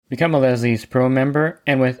Become a Leslie's Pro member,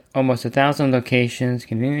 and with almost 1,000 locations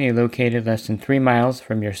conveniently located less than 3 miles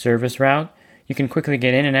from your service route, you can quickly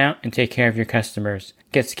get in and out and take care of your customers.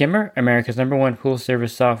 Get Skimmer, America's #1 pool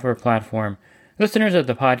service software platform. Listeners of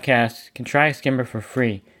the podcast can try Skimmer for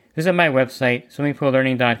free. Visit my website,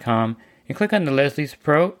 swimmingpoollearning.com, and click on the Leslie's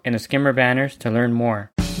Pro and the Skimmer banners to learn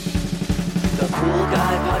more. The Pool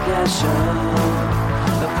Guy Podcast Show.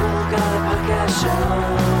 The Pool Guy Podcast Show.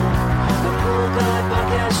 The Pool Guy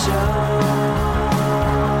Podcast Show.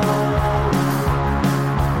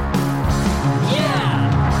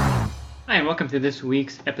 Yeah! Hi, and welcome to this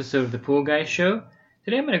week's episode of the Pool Guy Show.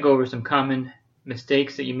 Today I'm going to go over some common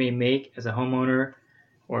mistakes that you may make as a homeowner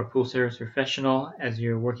or a pool service professional as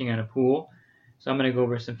you're working on a pool. So I'm going to go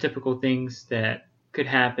over some typical things that could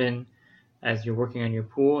happen as you're working on your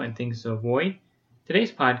pool and things to avoid.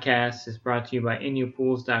 Today's podcast is brought to you by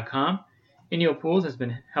InyoPools.com. Inyo Pools has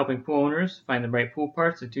been helping pool owners find the right pool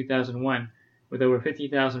parts since 2001. With over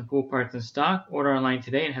 50,000 pool parts in stock, order online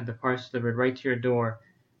today and have the parts delivered right to your door.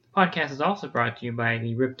 The podcast is also brought to you by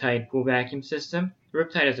the Riptide Pool Vacuum System. The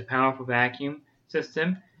Riptide is a powerful vacuum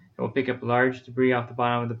system that will pick up large debris off the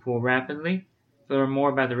bottom of the pool rapidly. To learn more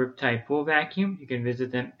about the Riptide Pool Vacuum, you can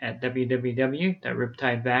visit them at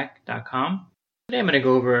www.riptidevac.com. Today I'm going to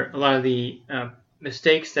go over a lot of the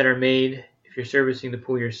mistakes that are made if you're servicing the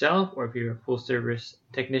pool yourself or if you're a pool service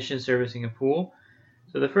technician servicing a pool.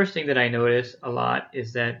 So the first thing that I notice a lot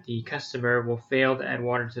is that the customer will fail to add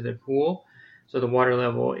water to the pool. So the water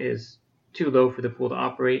level is too low for the pool to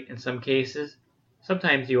operate in some cases.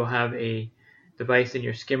 Sometimes you will have a device in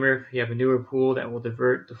your skimmer if you have a newer pool that will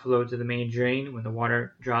divert the flow to the main drain when the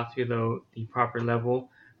water drops below the proper level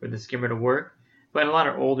for the skimmer to work. But in a lot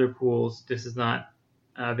of older pools, this is not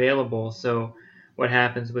available. So what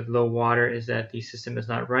happens with low water is that the system is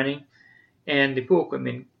not running and the pool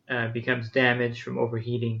equipment becomes damaged from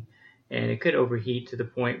overheating, and it could overheat to the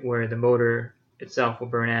point where the motor itself will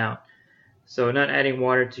burn out. So not adding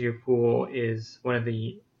water to your pool is one of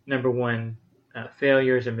the number one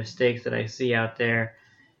failures or mistakes that I see out there,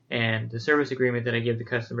 and the service agreement that I give the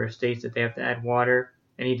customer states that they have to add water.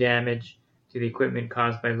 Any damage to the equipment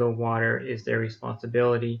caused by low water is their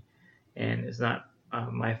responsibility and is not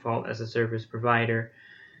my fault as a service provider.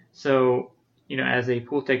 So, as a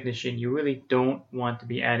pool technician, you really don't want to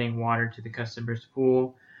be adding water to the customer's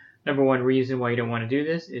pool. Number one reason why you don't want to do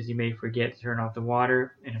this is you may forget to turn off the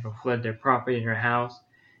water and it will flood their property in your house,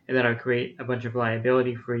 and that'll create a bunch of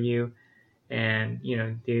liability for you. And,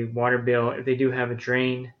 the water bill, if they do have a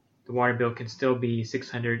drain, the water bill can still be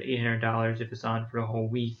 $600, $800 if it's on for a whole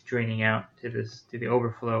week, draining out to the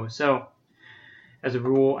overflow. So, as a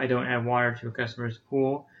rule, I don't add water to a customer's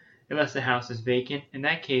pool unless the house is vacant. In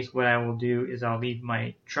that case, what I will do is I'll leave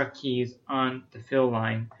my truck keys on the fill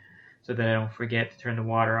line so that I don't forget to turn the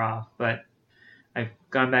water off. But I've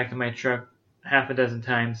gone back to my truck half a dozen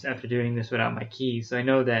times after doing this without my keys. So I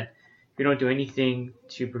know that if you don't do anything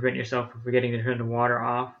to prevent yourself from forgetting to turn the water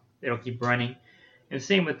off, it'll keep running. And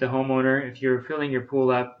same with the homeowner. If you're filling your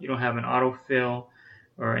pool up, you don't have an auto fill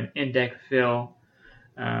or an in-deck fill,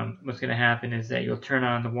 what's going to happen is that you'll turn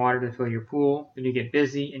on the water to fill your pool, then you get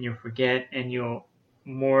busy and you'll forget, and you'll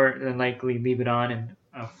more than likely leave it on and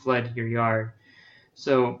flood your yard.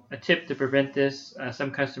 So a tip to prevent this,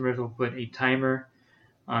 some customers will put a timer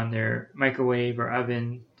on their microwave or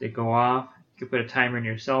oven to go off. You can put a timer in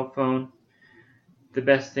your cell phone. The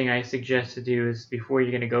best thing I suggest to do is before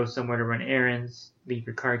you're going to go somewhere to run errands, leave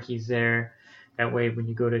your car keys there. That way when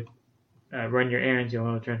you go to run your errands, you'll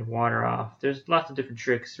know to turn the water off. There's lots of different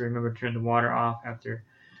tricks to remember to turn the water off after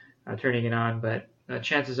turning it on, but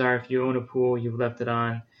chances are if you own a pool, you've left it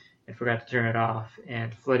on and forgot to turn it off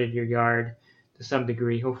and flooded your yard to some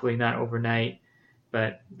degree, hopefully not overnight,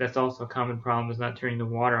 but that's also a common problem, is not turning the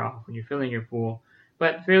water off when you're filling your pool.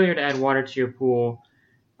 But failure to add water to your pool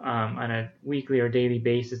on a weekly or daily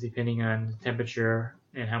basis, depending on the temperature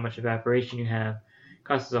and how much evaporation you have,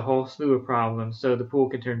 causes a whole slew of problems. So the pool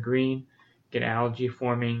can turn green, get algae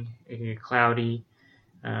forming, it can get cloudy,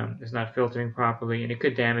 it's not filtering properly, and it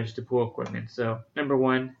could damage the pool equipment. So number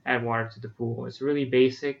one, add water to the pool. It's really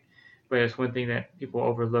basic, but it's one thing that people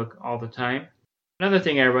overlook all the time. Another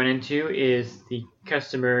thing I run into is the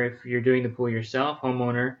customer, if you're doing the pool yourself,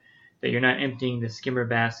 homeowner, that you're not emptying the skimmer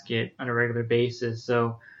basket on a regular basis.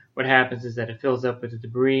 So what happens is that it fills up with the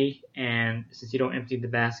debris, and since you don't empty the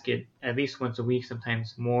basket at least once a week,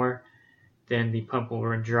 sometimes more, then the pump will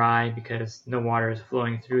run dry because no water is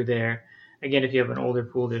flowing through there. Again, if you have an older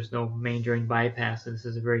pool, there's no main drain bypass, so this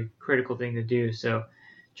is a very critical thing to do. So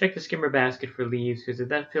check the skimmer basket for leaves, because if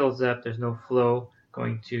that fills up, there's no flow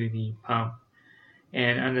going to the pump.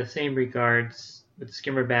 And on the same regards, with the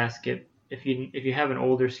skimmer basket, if you have an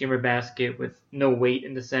older skimmer basket with no weight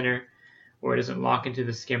in the center, or it doesn't lock into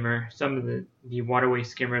the skimmer, some of the waterway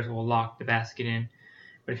skimmers will lock the basket in.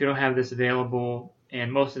 But if you don't have this available,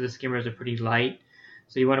 and most of the skimmers are pretty light,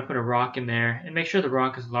 so you want to put a rock in there, and make sure the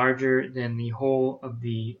rock is larger than the hole of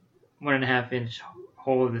the 1.5-inch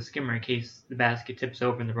hole of the skimmer in case the basket tips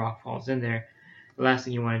over and the rock falls in there. The last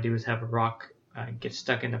thing you want to do is have a rock get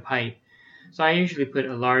stuck in the pipe. So I usually put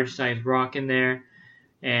a large size rock in there,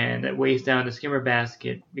 and that weighs down the skimmer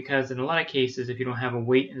basket, because in a lot of cases, if you don't have a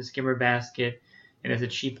weight in the skimmer basket and it's a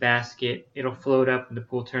cheap basket, it'll float up when the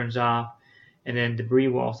pool turns off, and then debris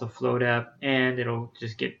will also float up, and it'll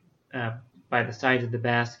just get by the sides of the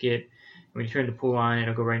basket. When you turn the pool on,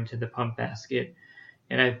 it'll go right into the pump basket.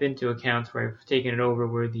 And I've been to accounts where I've taken it over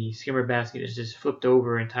where the skimmer basket is just flipped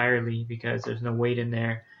over entirely because there's no weight in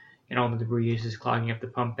there, and all the debris is just clogging up the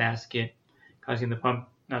pump basket, causing the pump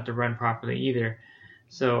not to run properly either.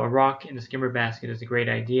 So a rock in the skimmer basket is a great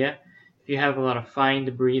idea. If you have a lot of fine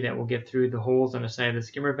debris that will get through the holes on the side of the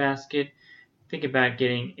skimmer basket, think about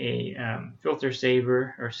getting a filter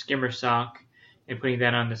saver or skimmer sock and putting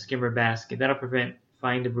that on the skimmer basket. That'll prevent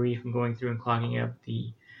fine debris from going through and clogging up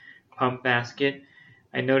the pump basket.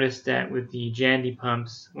 I noticed that with the Jandy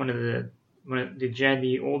pumps, one of the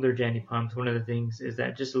older Jandy pumps, one of the things is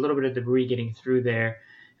that just a little bit of debris getting through there,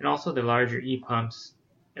 and also the larger E-pumps,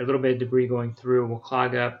 a little bit of debris going through will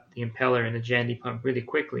clog up the impeller in the Jandy pump really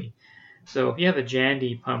quickly. So if you have a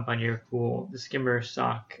Jandy pump on your pool, the skimmer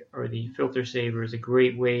sock or the filter saver is a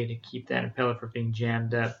great way to keep that impeller from being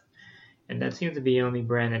jammed up. And that seems to be the only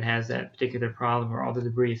brand that has that particular problem where all the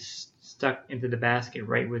debris is stuck into the basket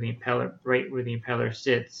right where the impeller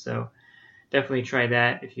sits. So definitely try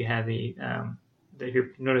that if you have if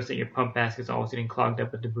you notice that your pump basket is always getting clogged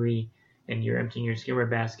up with debris and you're emptying your skimmer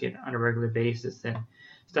basket on a regular basis, then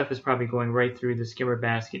stuff is probably going right through the skimmer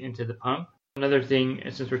basket into the pump. Another thing,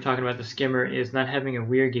 since we're talking about the skimmer, is not having a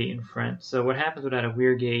weir gate in front. So what happens without a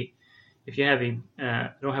weir gate, if you have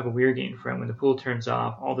don't have a weir gate in front, when the pool turns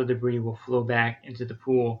off, all the debris will flow back into the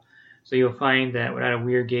pool. So you'll find that without a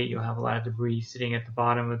weir gate, you'll have a lot of debris sitting at the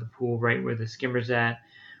bottom of the pool right where the skimmer's at.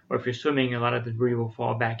 Or if you're swimming, a lot of debris will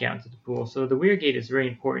fall back out into the pool. So the weir gate is very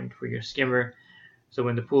important for your skimmer. So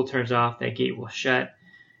when the pool turns off, that gate will shut,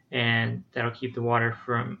 and that'll keep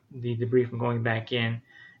the debris from going back in.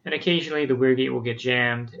 And occasionally the weir gate will get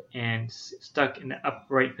jammed and stuck in the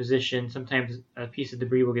upright position. Sometimes a piece of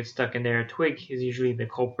debris will get stuck in there. A twig is usually the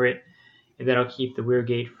culprit, and that'll keep the weir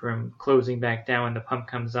gate from closing back down when the pump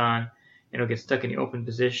comes on, and it'll get stuck in the open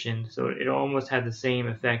position. So it'll almost have the same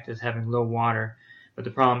effect as having low water. But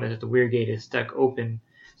the problem is that the weir gate is stuck open,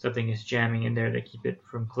 something is jamming in there to keep it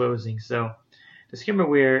from closing. So the skimmer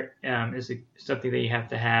weir is something that you have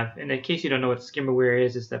to have. And in case you don't know what skimmer weir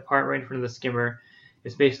is, it's that part right in front of the skimmer.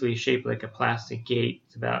 It's basically shaped like a plastic gate.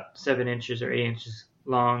 It's about 7 inches or 8 inches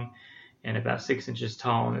long and about 6 inches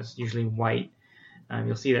tall, and it's usually white.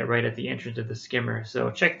 You'll see that right at the entrance of the skimmer. So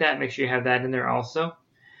check that, make sure you have that in there also.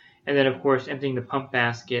 And then, of course, emptying the pump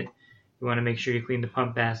basket. You want to make sure you clean the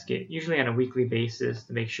pump basket, usually on a weekly basis,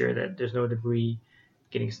 to make sure that there's no debris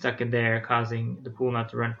getting stuck in there, causing the pool not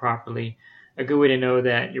to run properly. A good way to know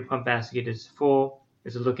that your pump basket is full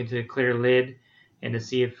is to look into the clear lid and to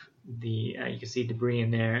see if you can see debris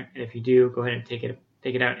in there. And if you do, go ahead and take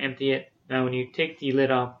it out, empty it. Now, when you take the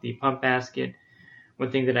lid off the pump basket,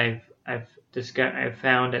 one thing that I've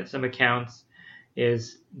found at some accounts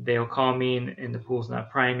is they'll call me and the pool's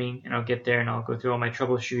not priming, and I'll get there and I'll go through all my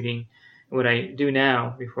troubleshooting. And what I do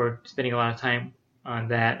now, before spending a lot of time on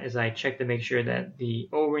that, is I check to make sure that the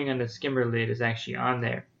O-ring on the skimmer lid is actually on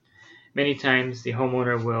there. Many times the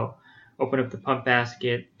homeowner will open up the pump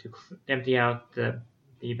basket to empty out the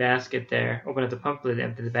basket there, open up the pump lid to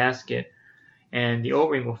empty the basket, and the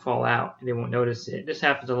O-ring will fall out and they won't notice it. This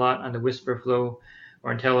happens a lot on the whisper flow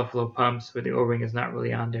or IntelliFlow pumps where the O-ring is not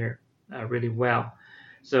really on there really well.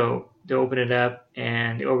 So they'll open it up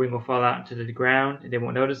and the O-ring will fall out into the ground and they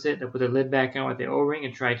won't notice it. They'll put the lid back on with the O-ring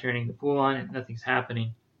and try turning the pool on and nothing's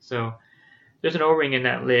happening. So there's an O-ring in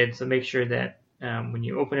that lid, so make sure that when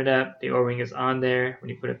you open it up, the O-ring is on there when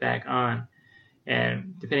you put it back on.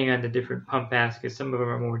 And depending on the different pump baskets, some of them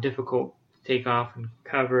are more difficult to take off and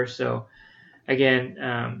cover. So again,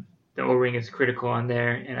 the O-ring is critical on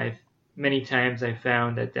there, and many times I've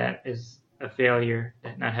found that is a failure,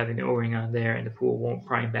 that not having the O-ring on there and the pool won't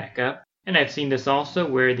prime back up. And I've seen this also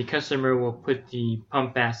where the customer will put the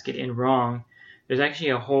pump basket in wrong. There's actually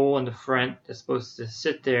a hole in the front that's supposed to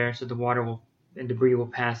sit there so the water and debris will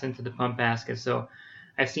pass into the pump basket. So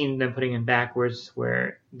I've seen them putting in backwards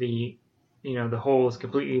where the hole is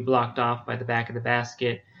completely blocked off by the back of the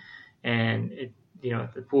basket, and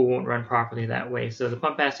the pool won't run properly that way. So the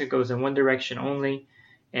pump basket goes in one direction only,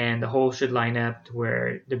 and the hole should line up to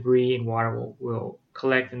where debris and water will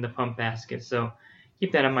collect in the pump basket. So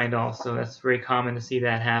keep that in mind also. That's very common to see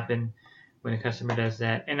that happen when a customer does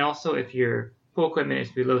that. And also, if your pool equipment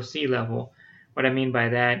is below sea level, what I mean by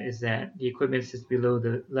that is that the equipment sits below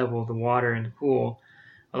the level of the water in the pool.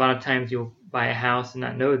 A lot of times you'll buy a house and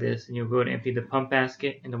not know this, and you'll go to empty the pump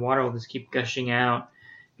basket, and the water will just keep gushing out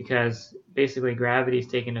because basically gravity is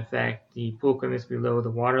taking effect. The pool equipment is below the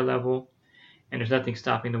water level, and there's nothing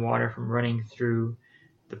stopping the water from running through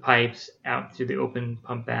the pipes out through the open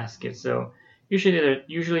pump basket. So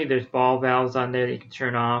usually there's ball valves on there that you can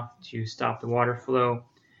turn off to stop the water flow.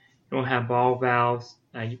 You don't have ball valves.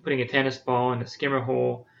 You're putting a tennis ball in the skimmer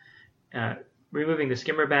hole, removing the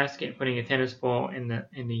skimmer basket and putting a tennis ball in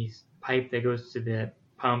the pipe that goes to the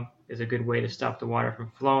pump is a good way to stop the water from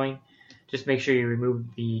flowing. Just make sure you remove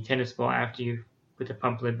the tennis ball after you put the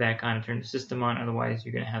pump lid back on and turn the system on. Otherwise,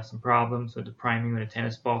 you're going to have some problems with the priming with a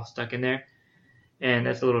tennis ball stuck in there. And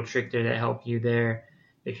that's a little trick there that help you there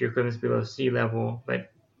if your equipment's below sea level.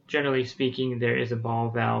 But generally speaking, there is a ball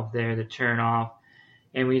valve there to turn off.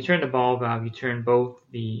 And when you turn the ball valve, you turn both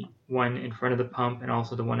the one in front of the pump and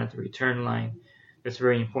also the one at the return line. That's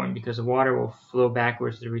very important because the water will flow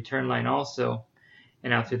backwards to the return line also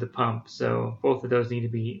and out through the pump. So both of those need to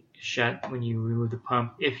be shut when you remove the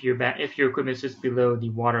pump if your equipment sits below the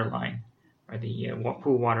water line or the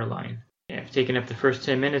pool water line. I've taken up the first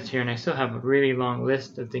 10 minutes here, and I still have a really long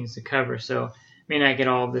list of things to cover, so I may not get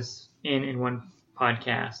all this in one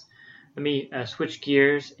podcast. Let me switch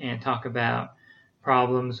gears and talk about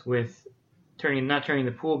problems with not turning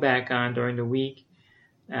the pool back on during the week,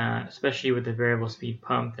 especially with the variable speed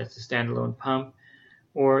pump that's a standalone pump,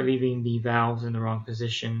 or leaving the valves in the wrong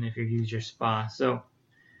position if you use your spa. So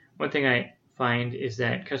one thing I find is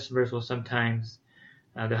that customers will sometimes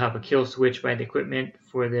they'll have a kill switch by the equipment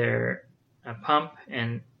for their pump,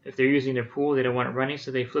 and if they're using their pool, they don't want it running,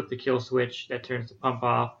 so they flip the kill switch. That turns the pump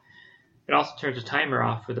off. It also turns the timer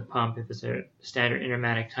off for the pump if it's a standard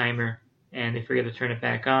intermatic timer, and they forget to turn it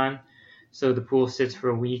back on. So the pool sits for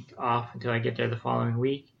a week off until I get there the following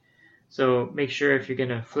week. So make sure if you're going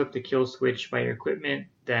to flip the kill switch by your equipment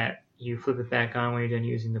that you flip it back on when you're done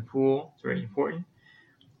using the pool. It's very important.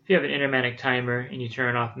 If you have an intermatic timer and you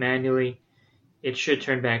turn it off manually, it should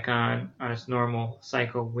turn back on its normal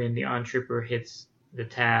cycle when the on tripper hits the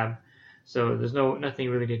tab. So there's nothing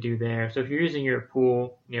really to do there. So if you're using your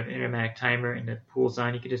pool, you have an intermatic timer and the pool's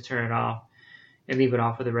on, you can just turn it off and leave it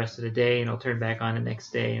off for the rest of the day, and it'll turn back on the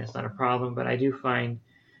next day, and it's not a problem. But I do find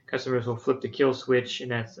customers will flip the kill switch, and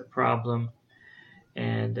that's a problem.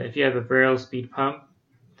 And if you have a variable speed pump,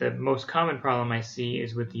 the most common problem I see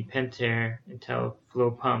is with the Pentair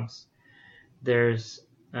IntelliFlow pumps. There's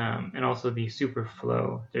and also the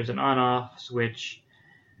SuperFlow. There's an on-off switch,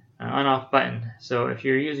 on-off button. So if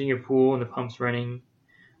you're using your pool and the pump's running,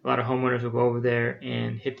 a lot of homeowners will go over there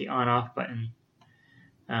and hit the on-off button.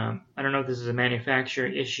 I don't know if this is a manufacturer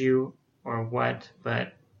issue or what,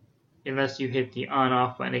 but unless you hit the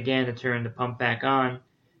on-off button again to turn the pump back on,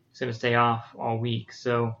 it's going to stay off all week.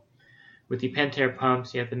 So with the Pentair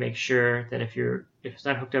pumps, you have to make sure that if it's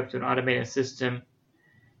not hooked up to an automated system,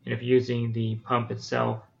 and if you're using the pump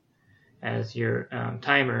itself as your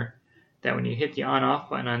timer, that when you hit the on-off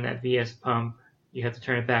button on that VS pump, you have to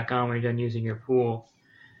turn it back on when you're done using your pool.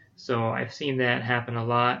 So I've seen that happen a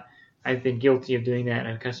lot. I've been guilty of doing that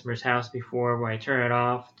at a customer's house before, where I turn it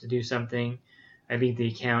off to do something, I leave the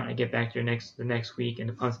account, I get back there the next week, and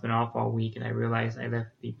the pump's been off all week, and I realize I left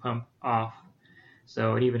the pump off.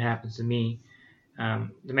 So it even happens to me.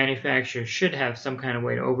 The manufacturer should have some kind of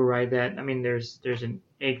way to override that. I mean, there's an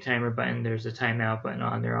egg timer button, there's a timeout button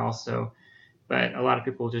on there also, but a lot of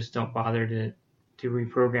people just don't bother to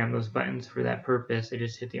reprogram those buttons for that purpose. They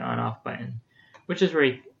just hit the on-off button, which is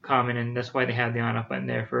very common, and that's why they have the on-off button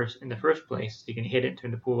there in the first place. So you can hit it,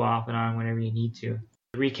 turn the pool off and on whenever you need to.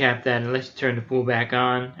 To recap that, unless you turn the pool back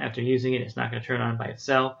on after using it, it's not going to turn on by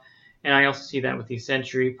itself. And I also see that with the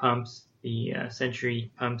Century pumps. The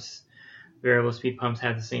Century pumps, variable speed pumps,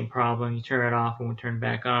 have the same problem. You turn it off and won't turn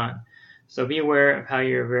back on. So be aware of how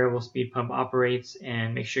your variable speed pump operates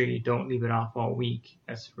and make sure you don't leave it off all week.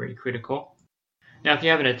 That's very critical. Now, if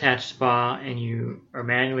you have an attached spa and you are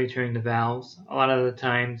manually turning the valves, a lot of the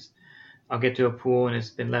times I'll get to a pool and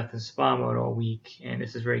it's been left in spa mode all week, and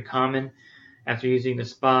this is very common. After using the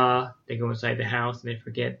spa, they go inside the house and they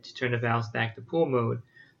forget to turn the valves back to pool mode.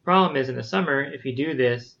 The problem is in the summer, if you do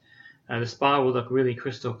this, the spa will look really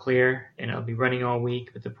crystal clear and it'll be running all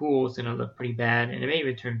week, but the pool is going to look pretty bad, and it may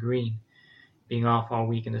even turn green, being off all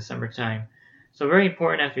week in the summertime. So very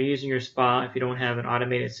important after using your spa, if you don't have an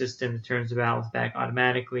automated system that turns the valves back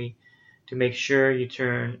automatically, to make sure you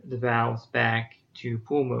turn the valves back to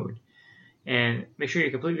pool mode. And make sure you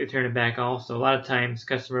completely turn it back also. A lot of times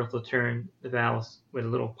customers will turn the valves with a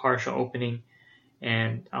little partial opening,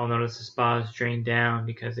 and I'll notice the spa is drained down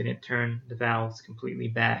because they didn't turn the valves completely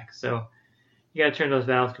back. So you got to turn those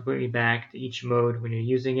valves completely back to each mode when you're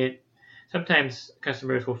using it. Sometimes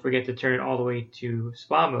customers will forget to turn it all the way to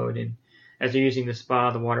spa mode, and as they're using the spa,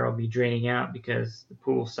 the water will be draining out because the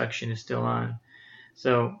pool suction is still on.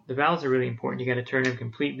 So the valves are really important. You got to turn them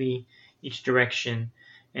completely each direction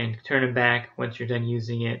and turn them back once you're done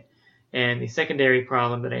using it. And the secondary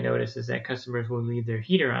problem that I notice is that customers will leave their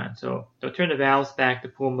heater on. So they'll turn the valves back to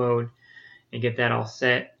pool mode and get that all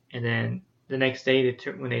set, and then the next day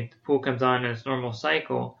when the pool comes on in its normal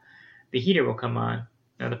cycle, the heater will come on.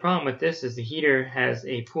 Now the problem with this is the heater has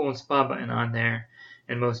a pool and spa button on there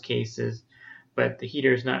in most cases, but the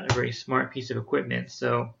heater is not a very smart piece of equipment.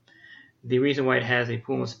 So the reason why it has a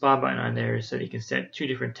pool and spa button on there is so that you can set two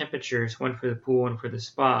different temperatures, one for the pool and for the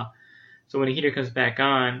spa. So when the heater comes back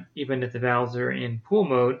on, even if the valves are in pool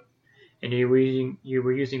mode and you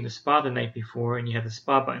were using the spa the night before and you have the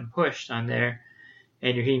spa button pushed on there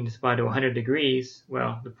and you're heating the spa to 100 degrees,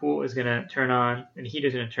 well, the pool is going to turn on and the heater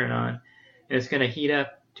is going to turn on and it's going to heat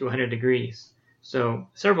up to 100 degrees. So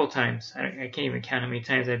several times, I can't even count how many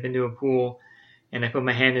times I've been to a pool and I put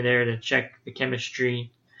my hand in there to check the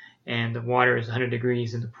chemistry, and the water is 100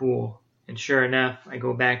 degrees in the pool. And sure enough, I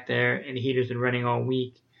go back there and the heater's been running all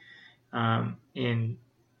week in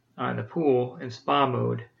the pool in spa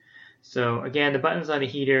mode. So again, the buttons on the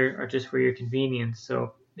heater are just for your convenience.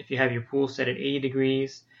 So if you have your pool set at 80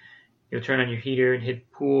 degrees, you'll turn on your heater and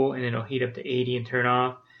hit pool and it'll heat up to 80 and turn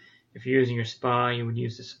off. If you're using your spa, you would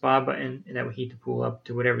use the spa button and that would heat the pool up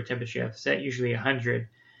to whatever temperature you have set, usually 100.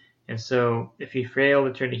 And so if you fail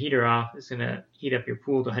to turn the heater off, it's going to heat up your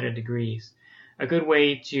pool to 100 degrees. A good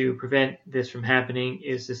way to prevent this from happening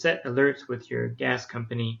is to set alerts with your gas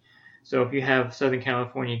company. So if you have Southern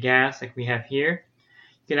California gas like we have here,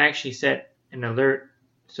 you can actually set an alert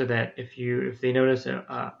so that if they notice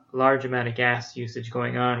a large amount of gas usage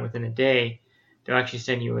going on within a day, they'll actually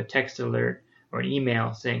send you a text alert or an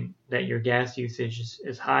email saying that your gas usage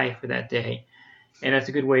is high for that day. And that's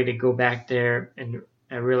a good way to go back there and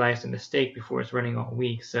realize the mistake before it's running all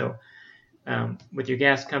week. So with your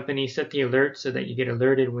gas company, set the alert so that you get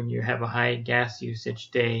alerted when you have a high gas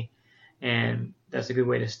usage day, and that's a good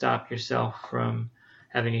way to stop yourself from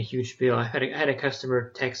having a huge bill. I had a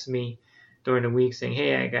customer text me during the week saying,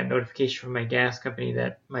 hey, I got a notification from my gas company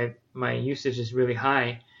that my usage is really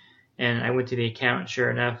high, and I went to the account, and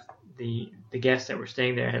sure enough, the guests that were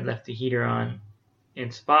staying there had left the heater on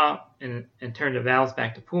in spa and turned the valves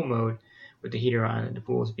back to pool mode with the heater on, and the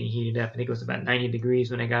pool was being heated up. I think it was about 90 degrees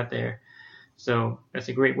when I got there. So that's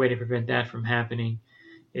a great way to prevent that from happening,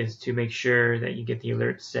 is to make sure that you get the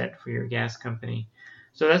alert set for your gas company.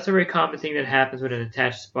 So that's a very common thing that happens with an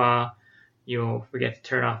attached spa. You'll forget to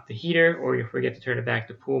turn off the heater, or you'll forget to turn it back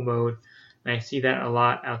to pool mode. And I see that a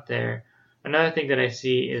lot out there. Another thing that I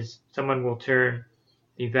see is someone will turn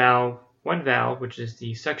the one valve, which is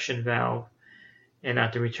the suction valve, and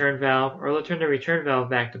not the return valve, or they'll turn the return valve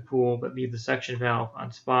back to pool but leave the suction valve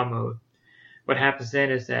on spa mode. What happens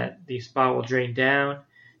then is that the spa will drain down,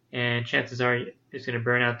 and chances are it's going to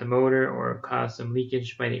burn out the motor or cause some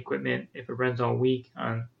leakage by the equipment if it runs all week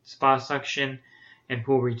on spa suction and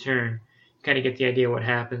pool return. You kind of get the idea what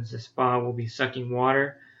happens. The spa will be sucking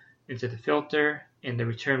water into the filter, and the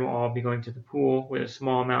return will all be going to the pool, with a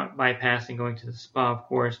small amount bypassing going to the spa, of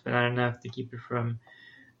course, but not enough to keep it from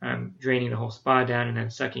draining the whole spa down and then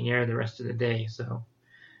sucking air the rest of the day. So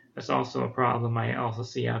that's also a problem I also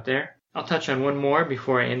see out there. I'll touch on one more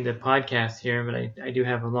before I end the podcast here, but I do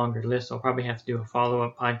have a longer list, so I'll probably have to do a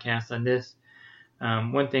follow-up podcast on this.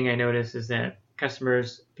 One thing I notice is that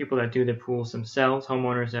people that do the pools themselves,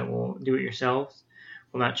 homeowners that will do it yourselves,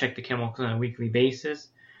 will not check the chemicals on a weekly basis.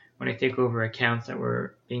 When I take over accounts that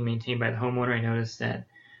were being maintained by the homeowner, I noticed that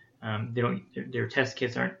their test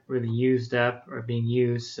kits aren't really used up or being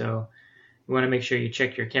used. So you want to make sure you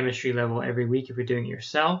check your chemistry level every week if you're doing it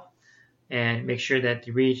yourself, and make sure that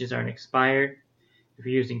the reagents aren't expired. If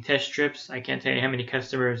you're using test strips, I can't tell you how many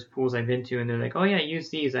pools I've been to, and they're like, oh yeah, use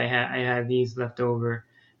these. I have these left over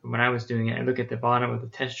from when I was doing it. I look at the bottom of the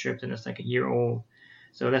test strips and it's like a year old.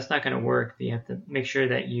 So that's not going to work. You have to make sure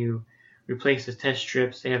that you replace the test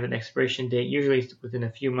strips. They have an expiration date, usually within a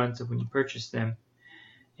few months of when you purchase them.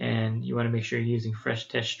 And you want to make sure you're using fresh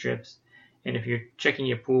test strips. And if you're checking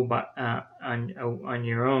your pool on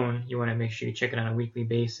your own, you want to make sure you check it on a weekly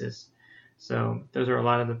basis. So those are a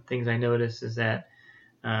lot of the things I notice is that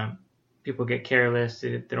people get careless.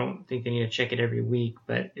 They don't think they need to check it every week,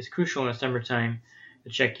 but it's crucial in the summertime to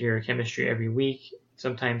check your chemistry every week,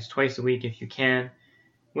 sometimes twice a week if you can.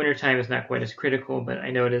 Wintertime is not quite as critical, but I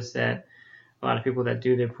notice that a lot of people that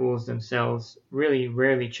do their pools themselves really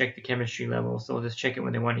rarely check the chemistry level, so they'll just check it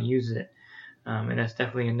when they want to use it. And that's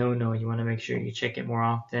definitely a no-no. You want to make sure you check it more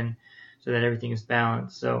often so that everything is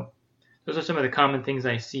balanced. So those are some of the common things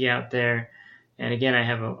I see out there. And again, I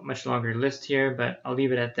have a much longer list here, but I'll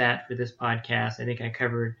leave it at that for this podcast. I think I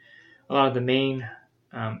covered a lot of the main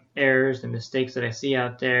errors and mistakes that I see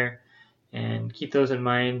out there. And keep those in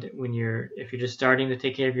mind if you're just starting to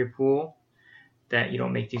take care of your pool, that you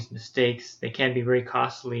don't make these mistakes. They can be very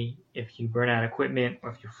costly if you burn out equipment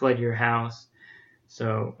or if you flood your house.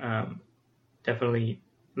 So definitely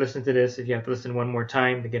listen to this if you have to listen one more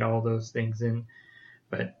time to get all those things in.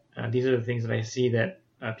 But these are the things that I see that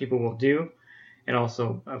people will do. And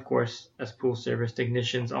also, of course, as pool service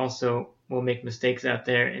technicians also will make mistakes out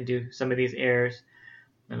there and do some of these errors.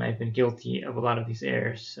 And I've been guilty of a lot of these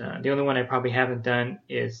errors. The only one I probably haven't done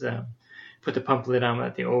is put the pump lid on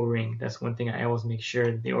without the O-ring. That's one thing I always make sure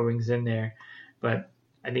that the O-ring's in there. But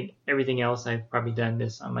I think everything else I've probably done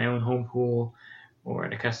this on my own home pool or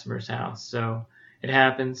at a customer's house. So it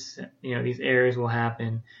happens. These errors will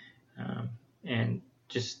happen. And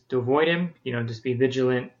just to avoid them, just be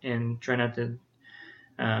vigilant and try not to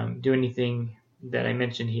do anything that I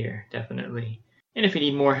mentioned here, definitely. And if you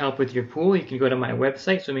need more help with your pool, you can go to my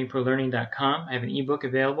website, swimmingpoollearning.com. I have an ebook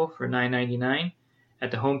available for $9.99.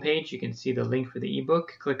 At the homepage, you can see the link for the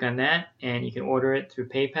ebook. Click on that, and you can order it through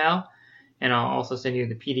PayPal. And I'll also send you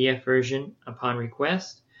the PDF version upon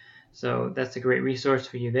request. So that's a great resource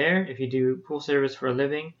for you there. If you do pool service for a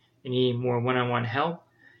living and you need more one-on-one help,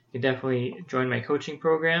 you can definitely join my coaching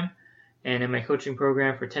program. And in my coaching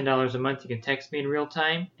program, for $10 a month, you can text me in real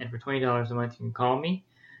time. And for $20 a month, you can call me.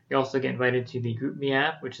 You also get invited to the GroupMe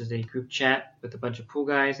app, which is a group chat with a bunch of pool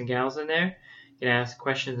guys and gals in there. You can ask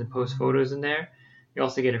questions and post photos in there. You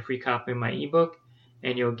also get a free copy of my ebook,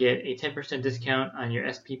 and you'll get a 10% discount on your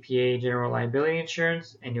SPPA general liability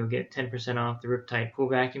insurance, and you'll get 10% off the Riptide pool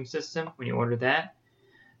vacuum system when you order that.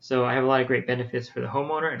 So I have a lot of great benefits for the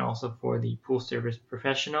homeowner and also for the pool service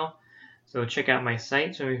professional. So check out my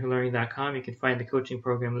site, swimmingpoollearning.com. You can find the coaching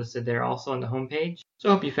program listed there also on the homepage. So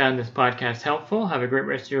I hope you found this podcast helpful. Have a great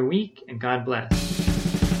rest of your week, and God bless.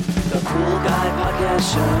 The Pool Guy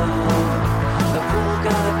Podcast Show. The Pool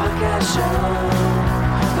Guy Podcast Show.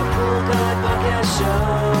 The Pool Guy Podcast Show.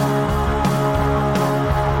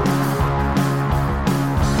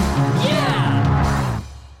 Yeah!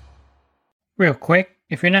 Real quick,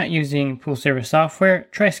 if you're not using pool service software,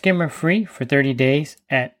 try Skimmer free for 30 days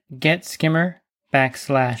at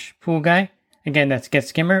getskimmer.com/poolguy. Again, that's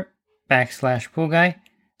getskimmer.com/poolguy.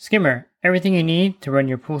 Skimmer, everything you need to run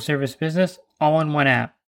your pool service business all in one app.